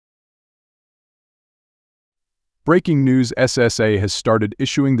Breaking news: SSA has started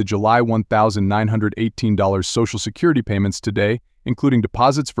issuing the July $1,918 Social Security payments today, including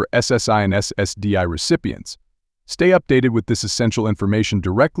deposits for SSI and SSDI recipients. Stay updated with this essential information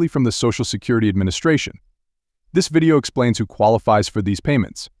directly from the Social Security Administration. This video explains who qualifies for these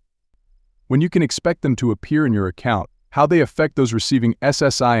payments, when you can expect them to appear in your account, how they affect those receiving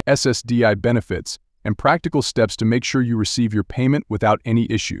SSI and SSDI benefits, and practical steps to make sure you receive your payment without any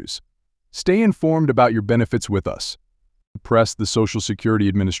issues. Stay informed about your benefits with us. The Social Security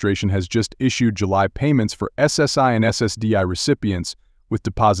Administration has just issued July payments for SSI and SSDI recipients, with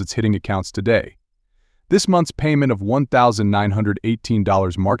deposits hitting accounts today. This month's payment of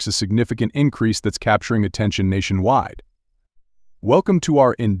 $1,918 marks a significant increase that's capturing attention nationwide. Welcome to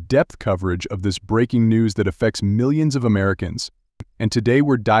our in-depth coverage of this breaking news that affects millions of Americans. And today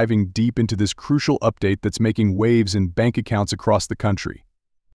we're diving deep into this crucial update that's making waves in bank accounts across the country.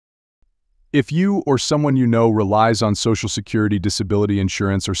 If you or someone you know relies on Social Security disability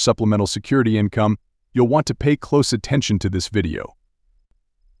insurance or supplemental security income, you'll want to pay close attention to this video.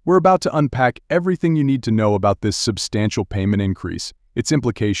 We're about to unpack everything you need to know about this substantial payment increase, its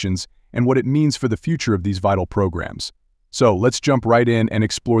implications, and what it means for the future of these vital programs. So let's jump right in and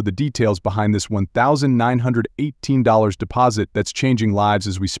explore the details behind this $1,918 deposit that's changing lives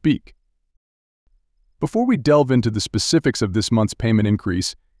as we speak. Before we delve into the specifics of this month's payment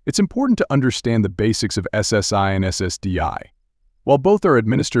increase, it's important to understand the basics of SSI and SSDI. While both are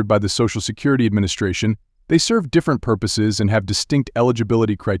administered by the Social Security Administration, they serve different purposes and have distinct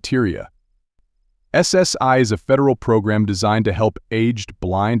eligibility criteria. SSI is a federal program designed to help aged,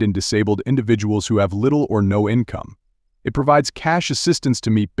 blind, and disabled individuals who have little or no income. It provides cash assistance to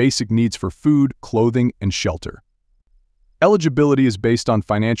meet basic needs for food, clothing, and shelter. Eligibility is based on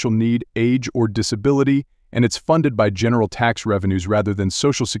financial need, age, or disability, and it's funded by general tax revenues rather than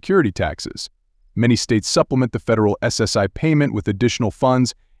Social Security taxes. Many states supplement the federal SSI payment with additional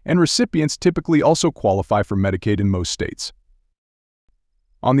funds, and recipients typically also qualify for Medicaid in most states.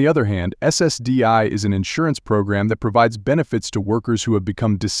 On the other hand, SSDI is an insurance program that provides benefits to workers who have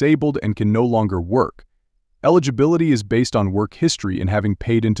become disabled and can no longer work. Eligibility is based on work history and having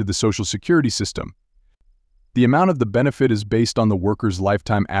paid into the Social Security system. The amount of the benefit is based on the worker's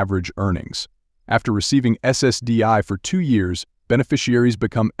lifetime average earnings. After receiving SSDI for 2 years, beneficiaries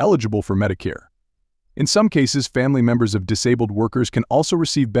become eligible for Medicare. In some cases, family members of disabled workers can also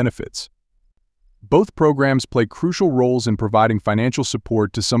receive benefits. Both programs play crucial roles in providing financial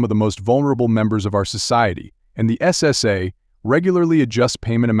support to some of the most vulnerable members of our society, and the SSA regularly adjusts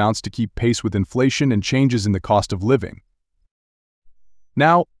payment amounts to keep pace with inflation and changes in the cost of living.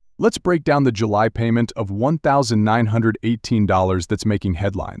 Now, let's break down the July payment of $1,918 that's making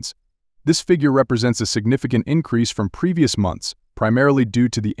headlines. This figure represents a significant increase from previous months, primarily due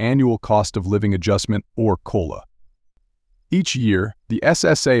to the annual cost of living adjustment, or COLA. Each year, the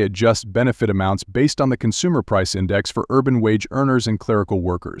SSA adjusts benefit amounts based on the Consumer Price Index for urban wage earners and clerical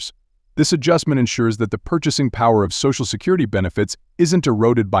workers. This adjustment ensures that the purchasing power of Social Security benefits isn't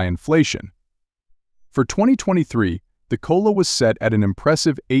eroded by inflation. For 2023, the COLA was set at an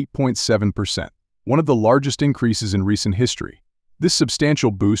impressive 8.7%, one of the largest increases in recent history. This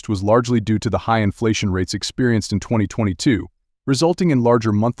substantial boost was largely due to the high inflation rates experienced in 2022, resulting in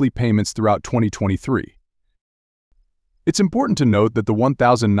larger monthly payments throughout 2023. It's important to note that the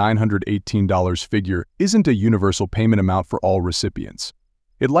 $1,918 figure isn't a universal payment amount for all recipients.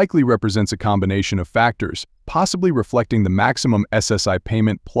 It likely represents a combination of factors, possibly reflecting the maximum SSI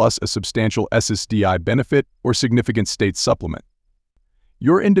payment plus a substantial SSDI benefit or significant state supplement.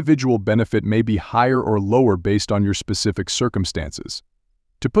 Your individual benefit may be higher or lower based on your specific circumstances.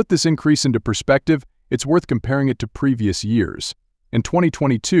 To put this increase into perspective, it's worth comparing it to previous years. In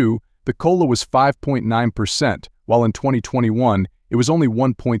 2022, the COLA was 5.9%, while in 2021, it was only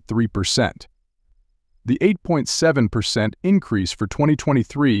 1.3%. The 8.7% increase for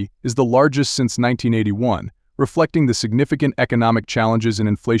 2023 is the largest since 1981, reflecting the significant economic challenges and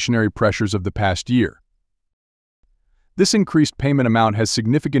inflationary pressures of the past year. This increased payment amount has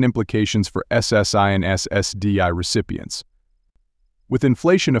significant implications for SSI and SSDI recipients. With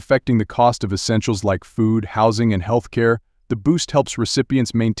inflation affecting the cost of essentials like food, housing, and healthcare, the boost helps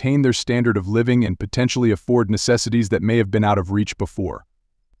recipients maintain their standard of living and potentially afford necessities that may have been out of reach before.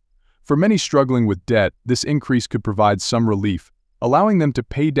 For many struggling with debt, this increase could provide some relief, allowing them to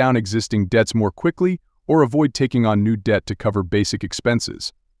pay down existing debts more quickly or avoid taking on new debt to cover basic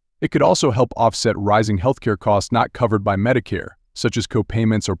expenses. It could also help offset rising healthcare costs not covered by Medicare, such as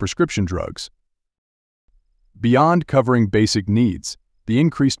co-payments or prescription drugs. Beyond covering basic needs, the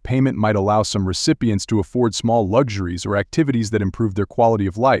increased payment might allow some recipients to afford small luxuries or activities that improve their quality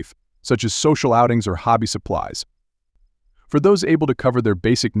of life, such as social outings or hobby supplies. For those able to cover their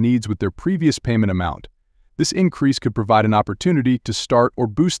basic needs with their previous payment amount, this increase could provide an opportunity to start or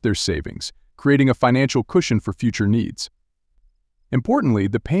boost their savings, creating a financial cushion for future needs. Importantly,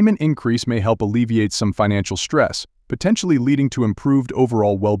 the payment increase may help alleviate some financial stress, potentially leading to improved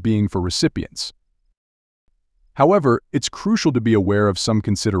overall well-being for recipients. However, it's crucial to be aware of some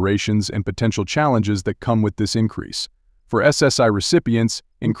considerations and potential challenges that come with this increase. For SSI recipients,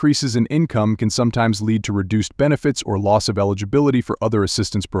 increases in income can sometimes lead to reduced benefits or loss of eligibility for other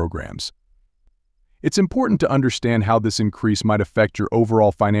assistance programs. It's important to understand how this increase might affect your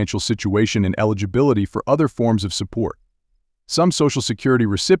overall financial situation and eligibility for other forms of support. Some Social Security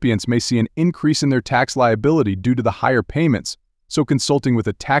recipients may see an increase in their tax liability due to the higher payments, so consulting with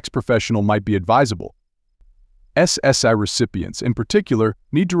a tax professional might be advisable. SSI recipients, in particular,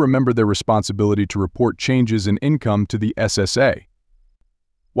 need to remember their responsibility to report changes in income to the SSA.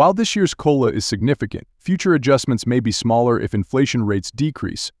 While this year's COLA is significant, future adjustments may be smaller if inflation rates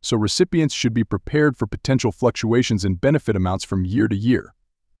decrease, so recipients should be prepared for potential fluctuations in benefit amounts from year to year.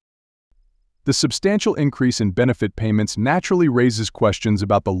 The substantial increase in benefit payments naturally raises questions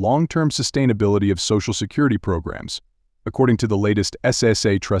about the long-term sustainability of Social Security programs. According to the latest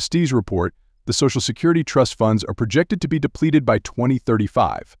SSA Trustees Report, the Social Security trust funds are projected to be depleted by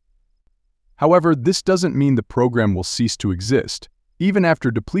 2035. However, this doesn't mean the program will cease to exist. Even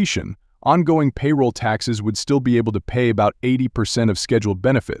after depletion, ongoing payroll taxes would still be able to pay about 80% of scheduled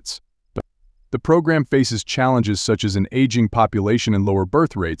benefits. But the program faces challenges such as an aging population and lower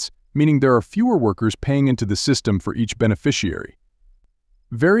birth rates, meaning there are fewer workers paying into the system for each beneficiary.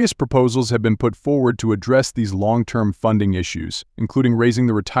 Various proposals have been put forward to address these long-term funding issues, including raising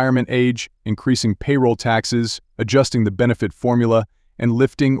the retirement age, increasing payroll taxes, adjusting the benefit formula, and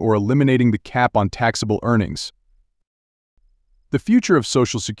lifting or eliminating the cap on taxable earnings. The future of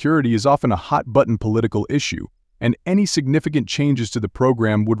Social Security is often a hot-button political issue, and any significant changes to the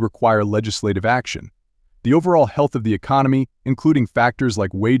program would require legislative action. The overall health of the economy, including factors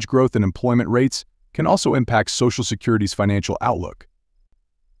like wage growth and employment rates, can also impact Social Security's financial outlook.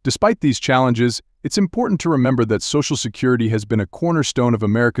 Despite these challenges, it's important to remember that Social Security has been a cornerstone of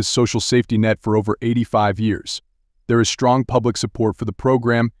America's social safety net for over 85 years. There is strong public support for the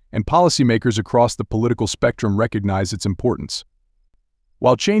program, and policymakers across the political spectrum recognize its importance.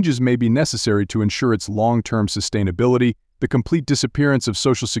 While changes may be necessary to ensure its long-term sustainability, the complete disappearance of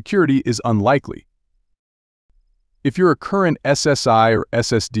Social Security is unlikely. If you're a current SSI or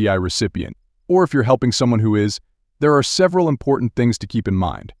SSDI recipient, or if you're helping someone who is, there are several important things to keep in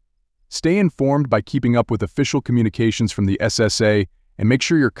mind. Stay informed by keeping up with official communications from the SSA and make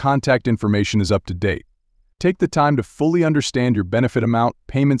sure your contact information is up to date. Take the time to fully understand your benefit amount,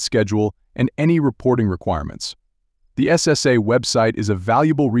 payment schedule, and any reporting requirements. The SSA website is a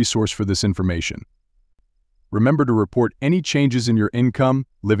valuable resource for this information. Remember to report any changes in your income,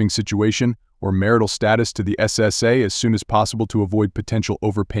 living situation, or marital status to the SSA as soon as possible to avoid potential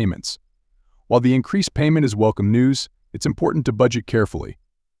overpayments. While the increased payment is welcome news, it's important to budget carefully.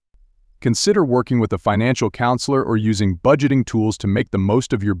 Consider working with a financial counselor or using budgeting tools to make the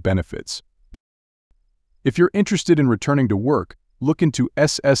most of your benefits. If you're interested in returning to work, look into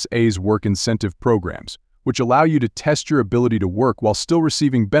SSA's work incentive programs, which allow you to test your ability to work while still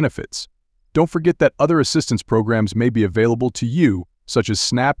receiving benefits. Don't forget that other assistance programs may be available to you, such as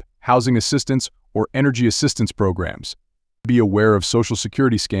SNAP, housing assistance, or energy assistance programs. Be aware of Social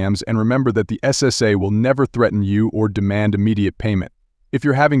Security scams and remember that the SSA will never threaten you or demand immediate payment. If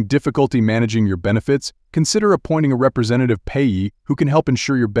you're having difficulty managing your benefits, consider appointing a representative payee who can help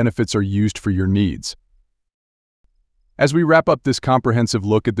ensure your benefits are used for your needs. As we wrap up this comprehensive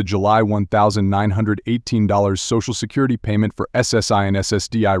look at the July $1,918 Social Security payment for SSI and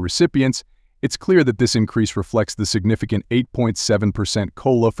SSDI recipients, it's clear that this increase reflects the significant 8.7%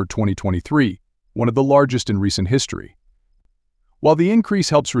 COLA for 2023, one of the largest in recent history. While the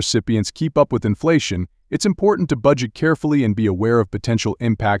increase helps recipients keep up with inflation, it's important to budget carefully and be aware of potential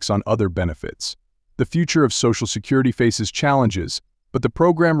impacts on other benefits. The future of Social Security faces challenges, but the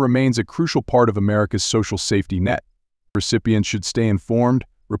program remains a crucial part of America's social safety net. Recipients should stay informed,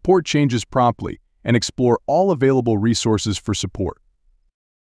 report changes promptly, and explore all available resources for support.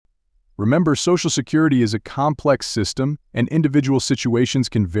 Remember, Social Security is a complex system, and individual situations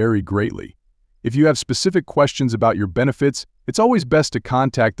can vary greatly. If you have specific questions about your benefits, it's always best to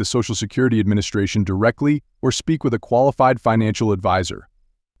contact the Social Security Administration directly or speak with a qualified financial advisor.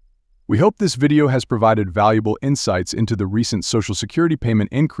 We hope this video has provided valuable insights into the recent Social Security payment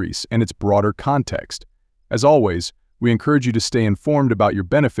increase and its broader context. As always, we encourage you to stay informed about your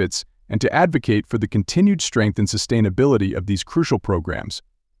benefits and to advocate for the continued strength and sustainability of these crucial programs.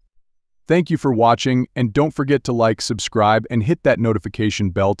 Thank you for watching, and don't forget to like, subscribe, and hit that notification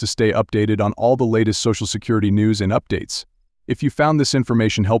bell to stay updated on all the latest Social Security news and updates. If you found this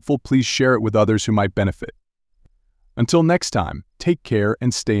information helpful, please share it with others who might benefit. Until next time, take care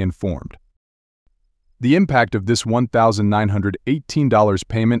and stay informed. The impact of this $1,918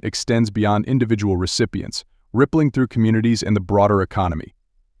 payment extends beyond individual recipients, rippling through communities and the broader economy.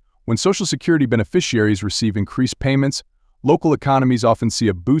 When Social Security beneficiaries receive increased payments, local economies often see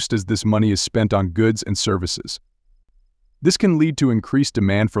a boost as this money is spent on goods and services. This can lead to increased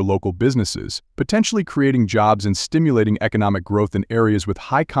demand for local businesses, potentially creating jobs and stimulating economic growth in areas with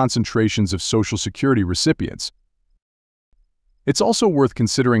high concentrations of Social Security recipients. It's also worth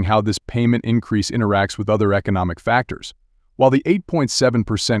considering how this payment increase interacts with other economic factors. While the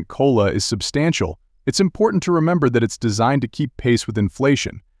 8.7% COLA is substantial, it's important to remember that it's designed to keep pace with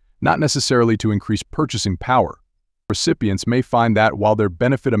inflation, not necessarily to increase purchasing power. Recipients may find that while their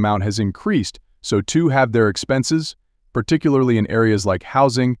benefit amount has increased, so too have their expenses, particularly in areas like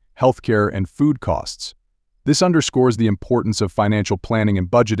housing, healthcare, and food costs. This underscores the importance of financial planning and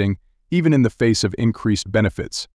budgeting, even in the face of increased benefits.